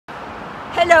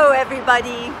Hello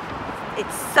everybody,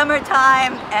 it's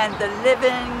summertime and the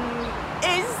living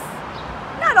is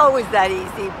not always that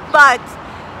easy, but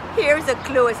here's a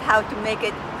clue as how to make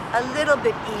it a little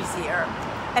bit easier.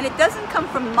 And it doesn't come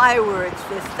from my words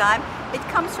this time, it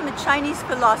comes from a Chinese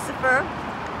philosopher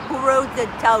who wrote the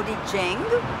Tao Te Ching,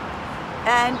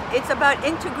 and it's about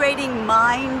integrating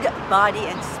mind, body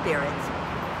and spirit.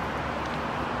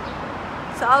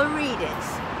 So I'll read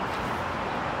it.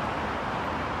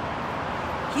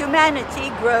 Humanity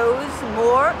grows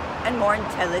more and more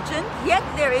intelligent, yet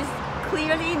there is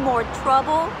clearly more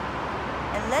trouble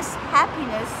and less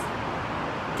happiness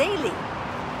daily.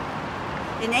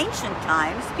 In ancient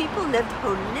times, people lived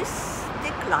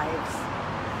holistic lives.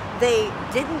 They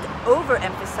didn't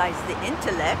overemphasize the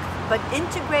intellect, but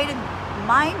integrated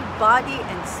mind, body,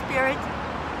 and spirit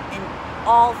in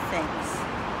all things.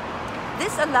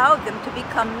 This allowed them to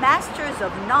become masters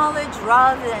of knowledge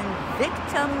rather than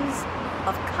victims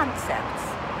of concepts.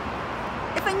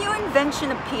 If a new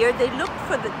invention appeared, they looked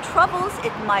for the troubles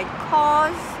it might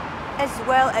cause as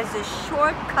well as the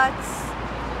shortcuts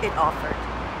it offered.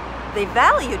 They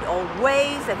valued old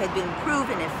ways that had been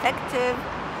proven effective,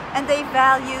 and they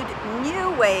valued new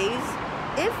ways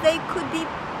if they could be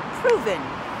proven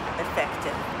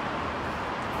effective.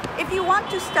 If you want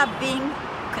to stop being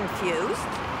confused,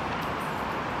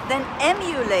 then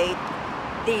emulate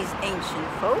these ancient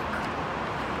folk.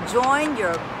 Join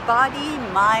your body,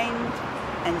 mind,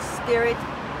 and spirit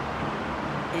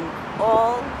in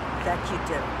all that you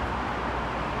do.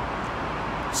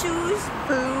 Choose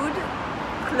food,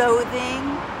 clothing,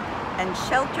 and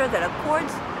shelter that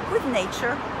accords with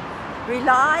nature.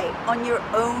 Rely on your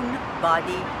own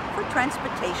body for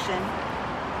transportation.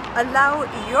 Allow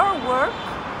your work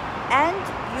and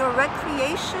your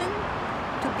recreation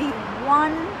to be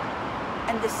one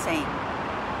and the same.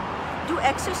 Do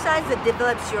exercise that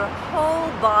develops your whole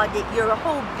body, your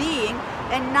whole being,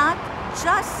 and not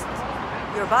just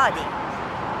your body.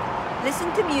 Listen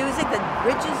to music that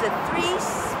bridges the three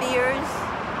spheres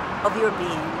of your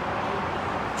being.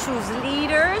 Choose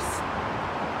leaders,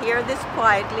 hear this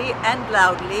quietly and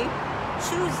loudly,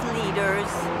 choose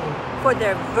leaders for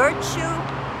their virtue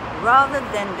rather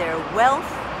than their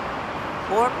wealth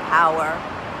or power.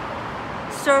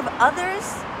 Serve others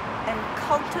and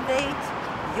cultivate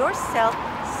yourself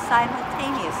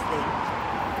simultaneously.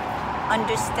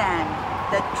 Understand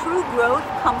that true growth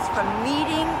comes from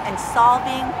meeting and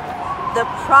solving the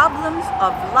problems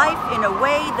of life in a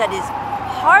way that is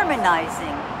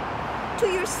harmonizing to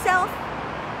yourself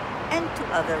and to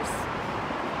others.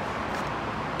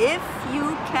 If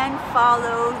you can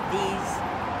follow these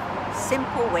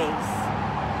simple ways,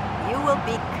 you will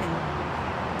be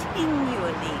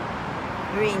continually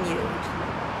renewed.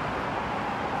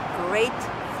 Great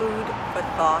food for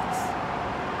thought,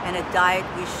 and a diet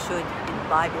we should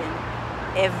imbibe in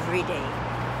every day.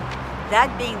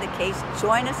 That being the case,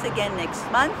 join us again next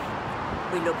month.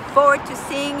 We look forward to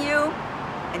seeing you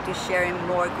and to sharing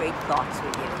more great thoughts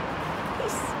with you.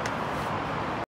 Peace.